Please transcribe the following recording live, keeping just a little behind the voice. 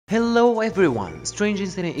Hello everyone, Strange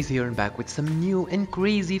Incident is here and back with some new and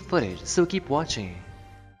crazy footage, so keep watching.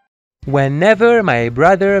 Whenever my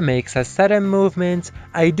brother makes a sudden movement,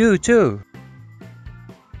 I do too.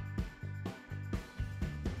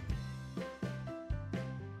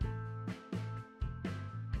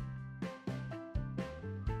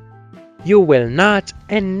 You will not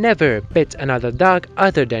and never pet another dog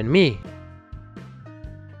other than me.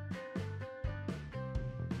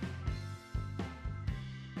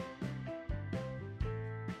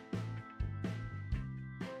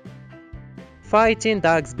 Fighting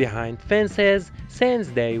dogs behind fences since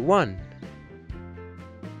day one.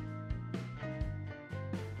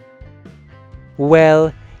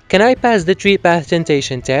 Well, can I pass the treat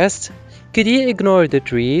patentation test? Could you ignore the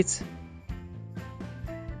treats?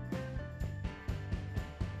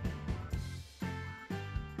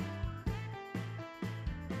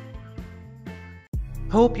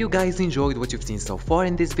 Hope you guys enjoyed what you've seen so far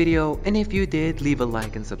in this video, and if you did, leave a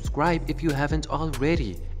like and subscribe if you haven't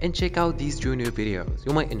already, and check out these 2 new videos,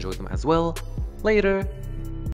 you might enjoy them as well. Later!